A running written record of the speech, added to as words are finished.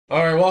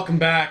Alright, welcome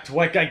back to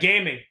White Guy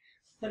Gaming.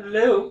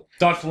 Hello.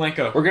 Don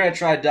Falenko. We're gonna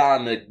try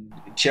Don the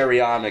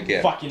Cherry on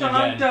again. Fucking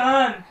again.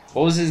 Don.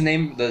 What was his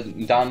name? The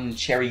Don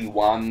Cherry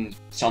Wan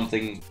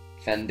something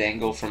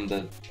Fandango from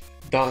the.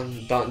 Don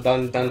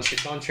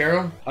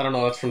Chero? I don't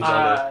know, that's from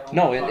Zelda.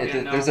 No,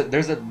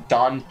 there's a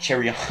Don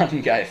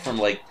Cherryon guy from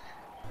like.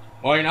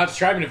 Well, you're not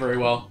describing it very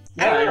well.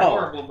 Yeah, you're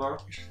horrible, bro.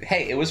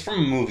 Hey, it was from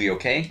a movie,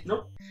 okay?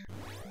 Nope.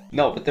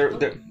 No, but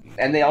they're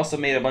and they also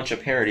made a bunch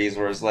of parodies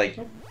where it's like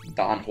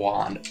Don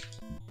Juan,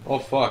 Oh,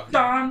 fuck.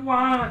 Don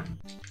Juan.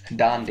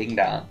 Don Ding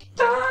Don,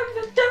 Don.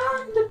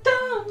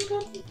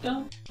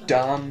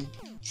 Don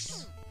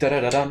da da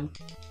da dum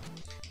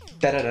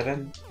da da da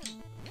dum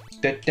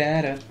da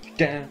da da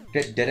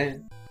da da da.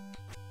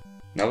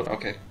 No,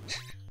 okay.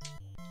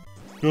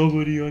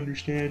 Nobody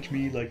understands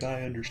me like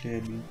I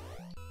understand me.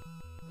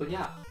 But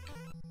yeah.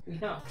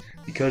 No.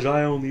 Because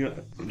I only.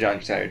 John, you're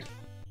tired.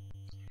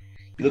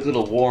 You look a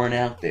little worn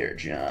out there,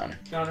 John.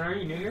 John, are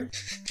you new here?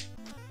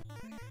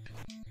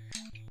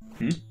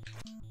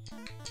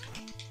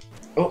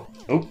 Oh,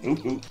 oh,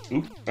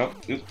 you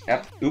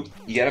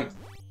get him.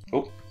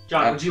 Oh.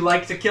 John, would you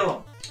like to kill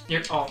him?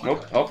 You're, oh my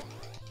Nope. God. Oh.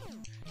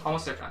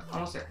 Almost there, John.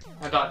 Almost there.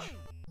 Now dodge.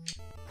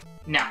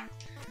 Now.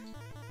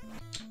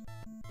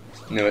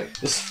 Knew it.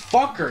 This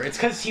fucker, it's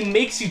because he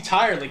makes you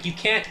tired. Like, you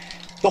can't...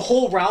 The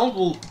whole round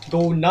will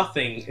go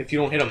nothing if you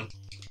don't hit him.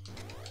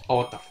 Oh,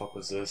 what the fuck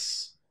was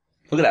this?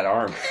 Look at that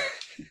arm.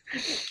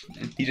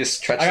 He just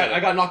stretched. I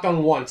got knocked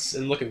down once,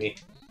 and look at me.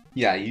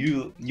 Yeah,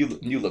 you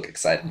look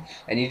excited,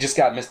 and you just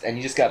got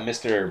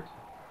Mr.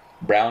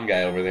 Brown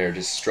guy over there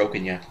just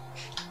stroking you.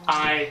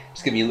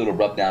 Just give me a little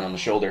rub down on the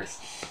shoulder.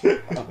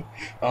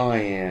 Oh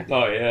yeah.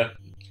 Oh, yeah.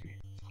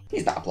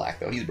 He's not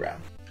black though. He's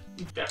brown.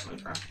 He's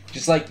definitely brown.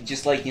 Just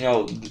like you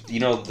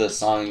know the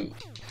song.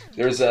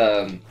 There's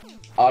a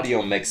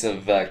audio mix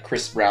of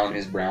Chris Brown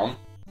is brown.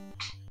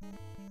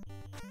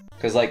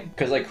 Cause like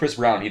Chris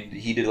Brown,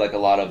 he did like a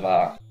lot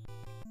of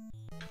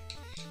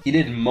he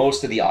did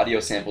most of the audio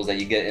samples that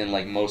you get in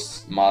like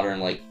most modern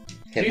like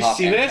hip hop.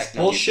 Do you see this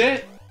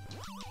bullshit?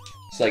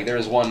 It's like there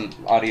was one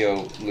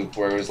audio loop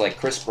where it was like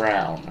Chris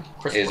Brown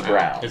is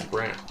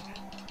brown,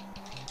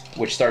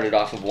 which started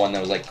off of one that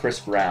was like Chris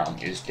Brown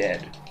is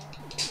dead.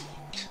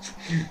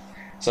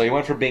 So he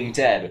went from being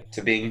dead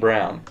to being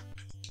brown.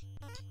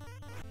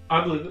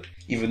 I believe it.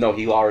 Even though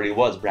he already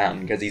was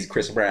brown because he's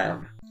Chris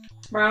Brown.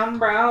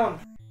 Brown.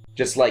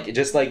 Just like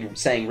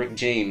saying Rick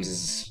James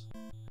is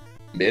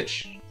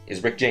bitch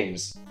is Rick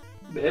James.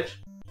 Bitch.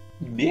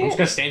 Yeah. I'm just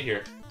gonna stand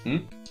here.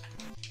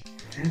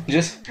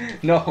 Just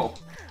no.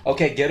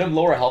 Okay, get him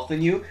lower health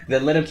than you,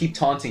 then let him keep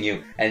taunting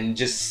you, and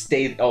just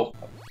stay. Oh.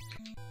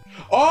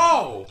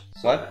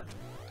 What?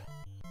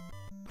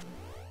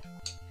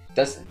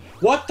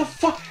 What the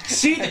fuck?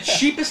 See, the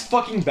cheapest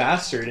fucking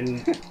bastard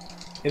in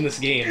this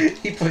game.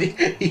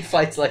 He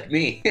fights like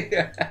me.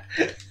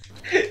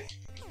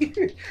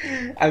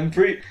 I'm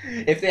pretty.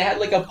 If they had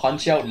like a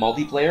Punch Out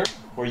multiplayer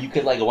where you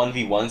could like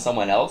 1v1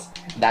 someone else,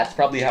 that's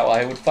probably how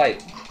I would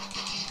fight.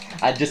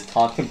 I'd just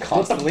taunt them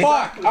constantly.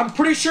 What the fuck? I'm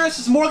pretty sure this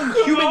is more than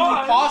humanly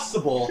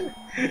possible.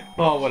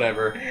 Oh,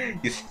 whatever.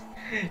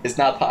 It's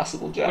not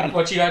possible, John.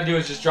 What you gotta do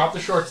is just drop the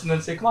shorts and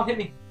then say, "Come on, hit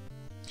me."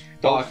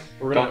 Doc,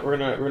 we're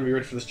gonna be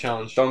ready for this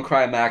challenge. Don't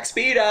cry, Max.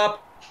 Speed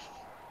up.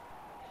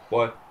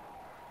 What?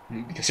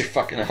 Because you're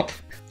fucking up.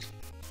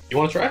 You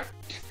want to try?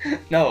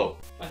 No.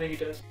 I think he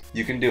does.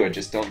 You can do it.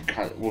 Just don't.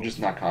 We'll just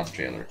not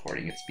concentrate on the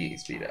recording. It's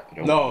speed up.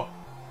 No.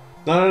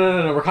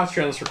 We're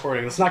concentrating on this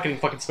recording. It's not getting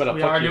fucking sped up.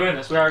 We are doing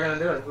this. We are gonna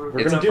do it. We're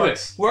gonna do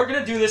this. We're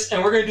gonna do this,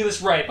 and we're gonna do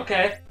this right.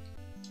 Okay.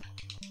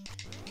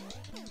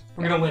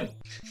 We're gonna win.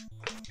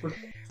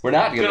 We're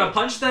not gonna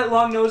punch that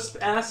long-nosed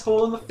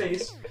asshole in the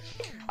face.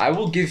 I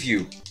will give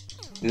you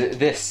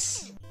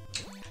this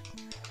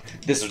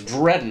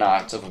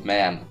dreadnought of a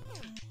man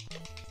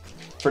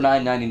for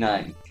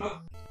 $9.99.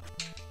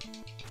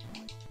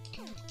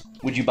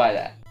 Would you buy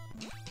that?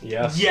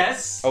 Yes.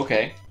 Yes.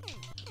 Okay.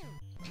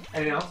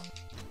 Anything else?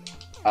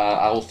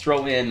 I will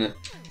throw in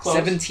Close.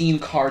 17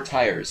 car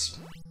tires.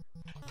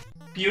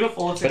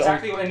 Beautiful. It's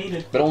exactly what I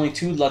needed. But only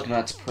 2 lug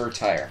nuts per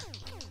tire.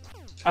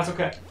 That's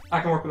okay. I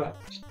can work with that.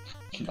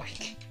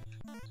 Like.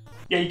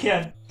 Yeah, you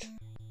can.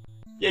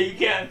 Yeah, you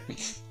can.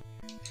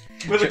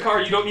 With a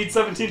car, you don't need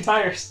 17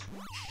 tires.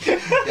 Yeah,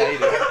 you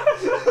do.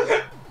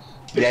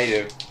 Yeah,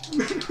 you do.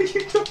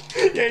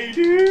 Yeah, you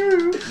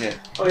do. Yeah.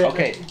 Oh, yeah.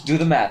 Okay, do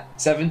the math.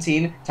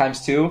 17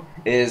 times 2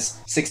 is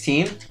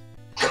 16.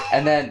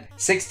 And then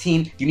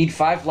 16, you need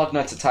 5 lug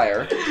nuts a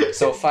tire.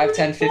 So 5,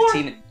 10,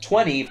 15,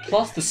 20,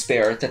 plus the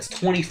spare, that's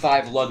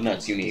 25 lug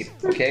nuts you need.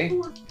 Okay?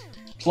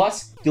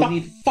 Plus, you'll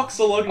need... fuck's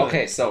a lug nut?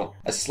 Okay, so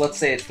let's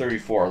say it's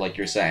 34, like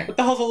you're saying. What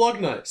the hell's a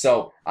lug nut?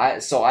 So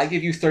I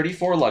give you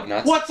 34 lug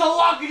nuts. What's a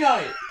lug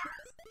nut?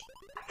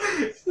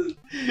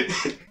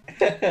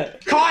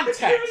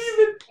 Context!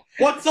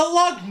 What's a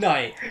lug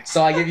nut?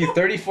 So I give you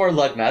 34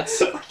 lug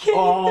nuts.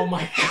 Oh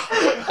my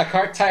god. A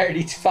car tire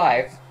needs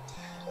 5.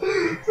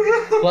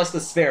 Plus the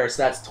spare,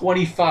 so that's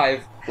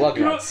 25 lug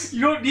nuts.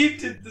 You don't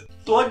need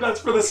lug nuts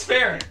for the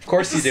spare. Of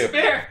course you do.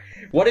 Spare.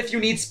 What if you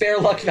need spare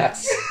lug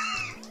nuts?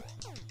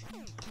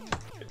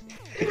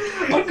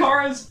 My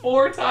car has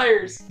 4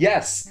 tires.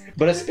 Yes,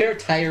 but a spare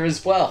tire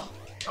as well.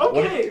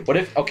 Okay. What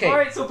if okay.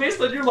 Alright, so based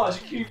on your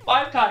logic, you need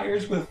 5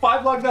 tires with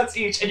 5 lug nuts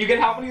each, and you get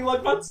how many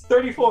lug nuts?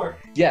 34.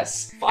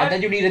 Yes, 5? and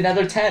then you need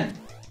another 10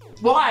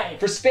 Why?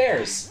 for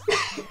spares.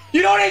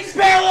 You don't need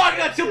spare lug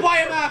nuts. You'll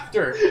buy them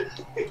after.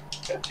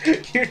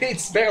 You need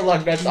spare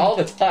lug nuts all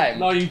the time.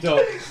 No, you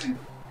don't.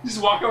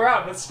 Just walk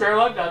around with spare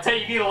lug nuts.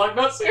 Hey, you need a lug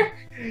nut, sir?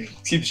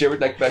 Keep sharing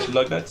like fashion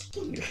lug nuts.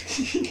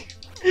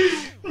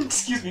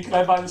 Excuse me, can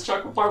I buy this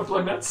chocolate bar with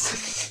lug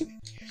nuts?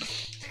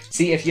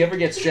 See, if you ever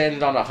get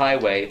stranded on a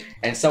highway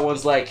and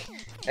someone's like,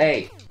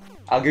 "Hey,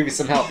 I'll give you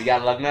some help. You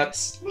got lug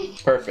nuts?"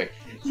 Perfect.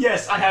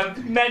 Yes, I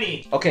have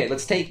many. Okay,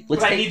 let's take.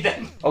 But I need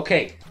them.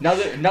 Okay,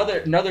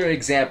 another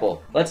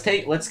example.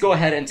 Let's go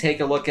ahead and take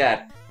a look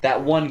at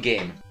that one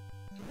game.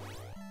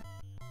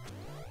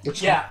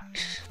 Yeah.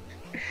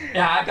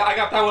 Yeah, I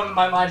got that one in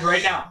my mind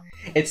right now.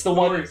 It's the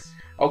No one. worries.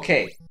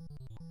 Okay.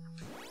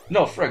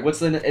 No, frig. What's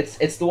the?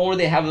 It's the one where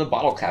they have the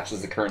bottle caps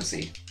as the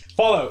currency.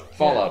 Fallout.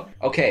 Fallout.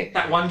 Okay.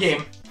 That one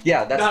game.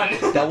 Yeah,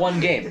 that's Done. that one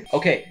game.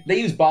 Okay, they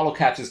use bottle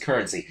caps as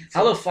currency.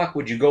 How the fuck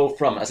would you go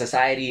from a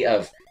society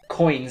of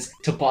coins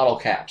to bottle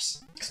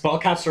caps? Spell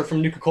caps are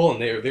from Nuka-Cola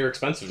and they're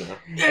expensive now.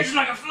 Itch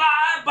like a fly,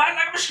 bite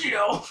like a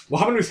mosquito. What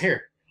happened to his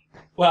hair?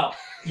 Well,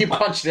 You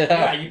punched it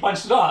yeah, out. you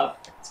punched it off.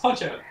 It's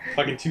punch out.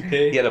 Fucking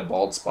 2K. He had a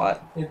bald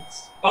spot.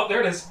 It's oh, there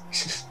it is.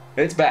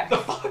 It's back. The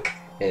fuck?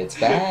 It's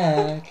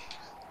back.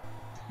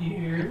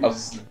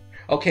 Here's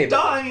Okay, but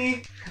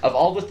dying. of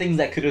all the things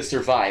that could have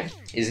survived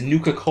is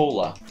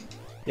Nuka-Cola.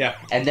 Yeah.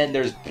 And then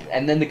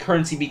the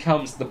currency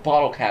becomes the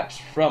bottle caps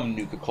from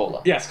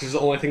Nuka-Cola. Yes, because it's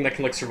the only thing that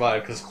can like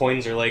survive. Because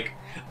coins are like,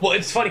 well,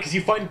 it's funny because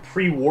you find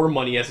pre-war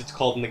money as it's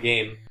called in the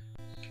game.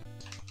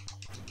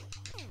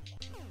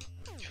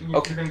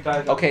 Okay. You're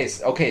gonna die.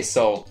 Okay,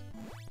 so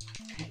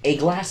a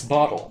glass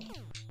bottle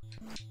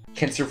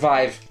can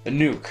survive a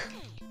nuke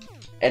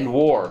and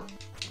war,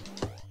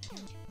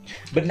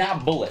 but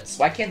not bullets.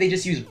 Why can't they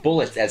just use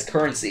bullets as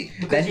currency?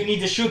 Because you need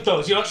to shoot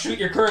those. You don't shoot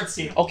your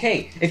currency.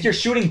 Okay, if you're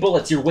shooting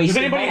bullets, you're wasting Does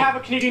anybody money. have a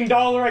Canadian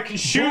dollar I can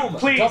shoot, Boom,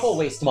 please? double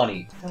waste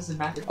money. Doesn't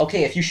matter.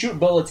 Okay, if you shoot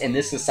bullets in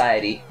this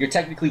society, you're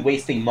technically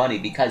wasting money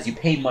because you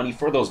paid money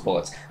for those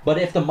bullets. But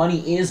if the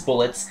money is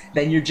bullets,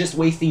 then you're just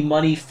wasting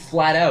money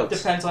flat out.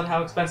 Depends on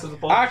how expensive the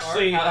bullets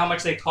Actually- are, how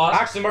much they cost.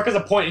 Actually, Mark has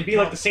a point. It'd be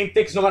like the same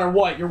thing because no matter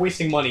what, you're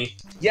wasting money.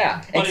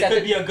 Yeah, but it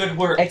could be a good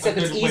work. except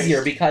a it's good easier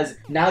waste. because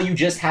now you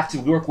just have to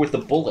work with the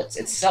bullets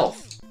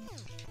itself.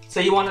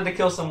 Say you wanted to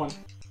kill someone,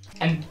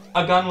 and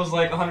a gun was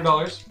like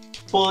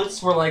 $100.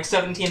 Bullets were like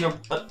 17 a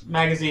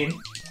magazine,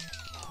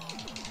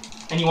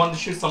 and you wanted to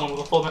shoot someone with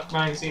a full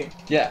magazine.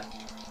 Yeah.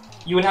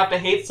 You would have to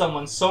hate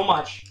someone so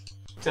much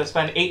to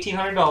spend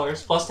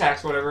 $1,800 plus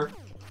tax or whatever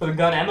for the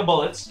gun and the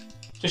bullets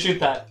to shoot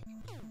that.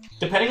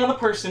 Depending on the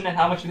person and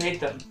how much you hate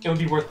them, it would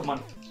be worth the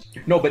money.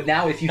 No, but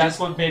now if you That's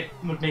what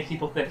would make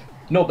people think.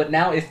 No, but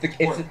now if the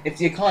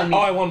economy. Oh,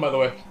 I won, by the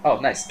way. Oh,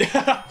 nice.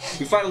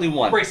 We finally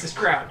won. Racist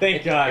crowd.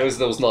 Thank God. It was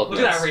those lug Look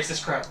at that nuts.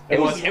 racist crowd. It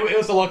was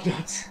the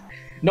LUGNUTS.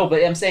 No,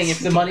 but I'm saying if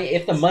the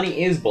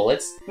money is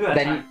bullets, Look at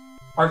that then time.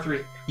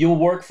 R3. you'll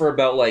work for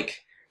about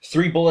like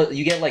 3 bullets.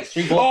 You get like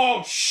 3 bullets.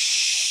 Oh,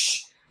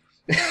 shh.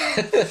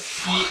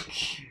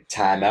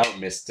 Time out,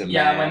 Mr.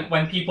 Yeah, Man.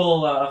 when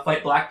people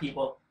fight black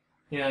people,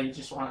 you know, you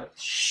just want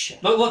to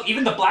shit. Look,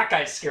 even the black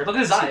guy's scared. Look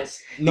at his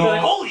eyes. No, You're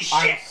like, holy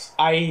shit!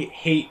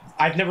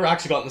 I've never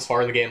actually gotten this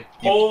far in the game.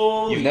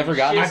 Holy you've never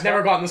gotten shit. I've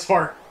never gotten this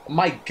far.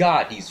 My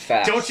God, he's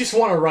fast. Don't just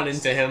want to run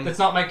into him. It's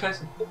not Mike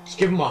Tyson. Just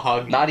give him a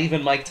hug. Not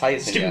even Mike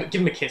Tyson. Just Yet.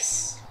 give him a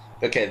kiss.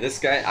 Okay, this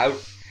guy.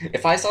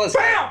 If I saw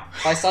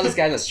this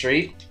guy in the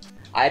street,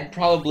 I'd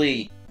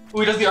probably Ooh,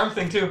 he does the arm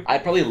thing too.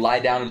 lie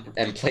down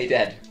and play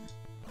dead.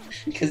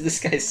 Because this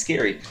guy's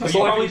scary. So That's you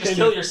all I probably can just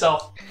do. kill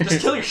yourself.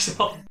 Just kill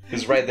yourself.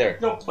 He's right there.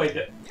 Don't play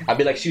it. I'd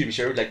be like, shoot, you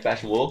sure would like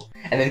fashion wool?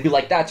 And then he'd be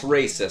like, that's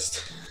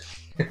racist.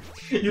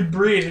 You'd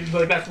breathe and be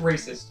like, that's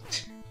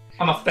racist.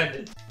 I'm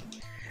offended.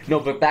 No,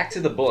 but back to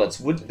the bullets.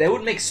 That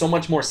would make so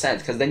much more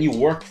sense, because then you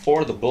work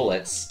for the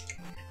bullets,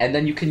 and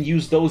then you can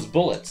use those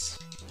bullets.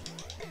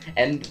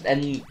 And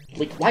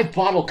like, why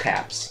bottle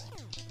caps?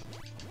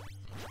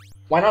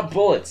 Why not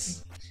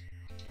bullets?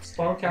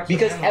 Bottle caps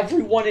Because are manly.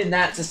 everyone in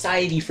that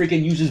society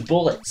freaking uses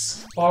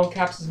bullets. Bottle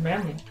caps is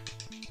manly.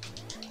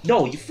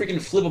 No, you freaking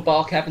flip a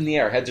bottle cap in the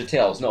air, heads or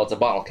tails. No, it's a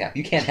bottle cap.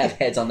 You can't have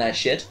heads on that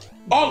shit.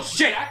 Oh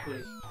shit!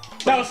 Exactly.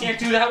 That You was can't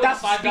do that with a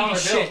that's $5 bill.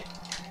 speedy shit.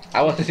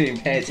 I wasn't even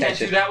paying You can't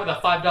do attention. that with a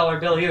 $5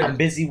 bill either. I'm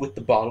busy with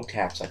the bottle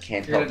caps. I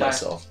can't You're help gonna die.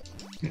 myself.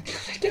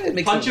 It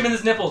makes Punch him in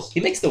his nipples. He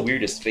makes the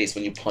weirdest face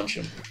when you punch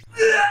him.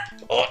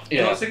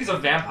 It looks like he's a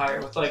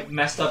vampire with like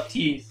messed up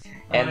teeth.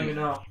 I don't And-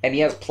 even know. And he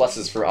has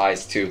pluses for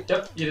eyes too.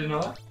 Yep, you didn't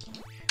know that?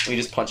 When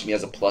you just punch him, he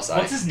has a plus eye.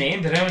 What's his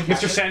name? Did anyone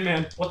catch Mr. it?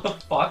 Sandman. What the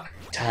fuck?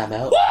 Time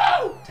out.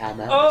 Woo! Time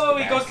out. Oh,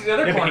 Mr. he goes to the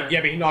other Yeah, corner.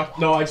 but he knocked.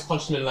 No, I just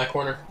punched him in that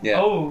corner.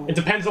 Yeah. Oh. It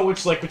depends on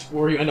which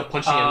where you end up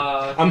punching him.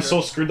 I'm so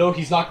screwed though.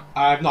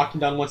 I've knocked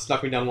him down once,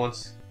 knocked me down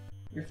once.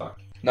 You're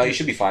fucked. No, you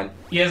should be fine.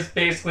 He has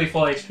basically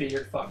full HP.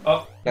 You're fucked.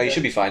 Oh. No, you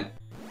should be fine.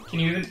 Can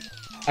you even?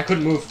 I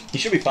couldn't move. You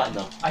should be fine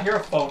though. I hear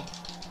a phone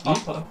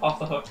off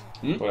the hook.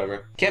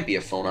 Whatever. Can't be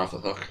a phone off the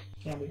hook.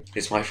 Can be.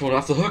 Is my phone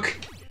off the hook?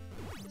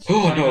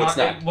 Oh no, it's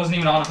not. It wasn't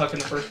even on a hook in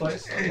the first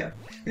place. So yeah.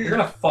 You're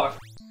gonna fuck.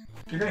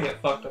 You're gonna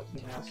get fucked up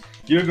in the ass.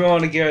 You're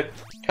going to get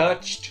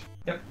touched.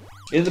 Yep.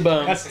 In the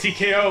bum. That's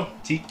TKO.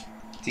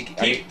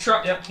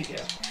 Yep,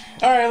 TKO.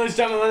 Alright, let's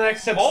jump to the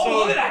next episode. Oh,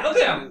 look at that! Look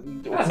at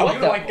him! What Look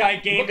the- at White Guy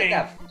Gaming.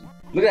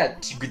 Look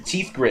at that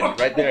teeth grin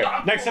right there.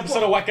 Next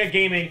episode of White Guy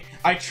Gaming,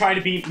 I try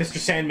to beat Mr.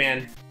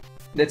 Sandman.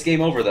 That's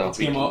game over though.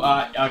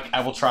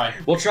 I will try.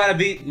 We'll try to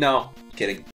beat. No, kidding.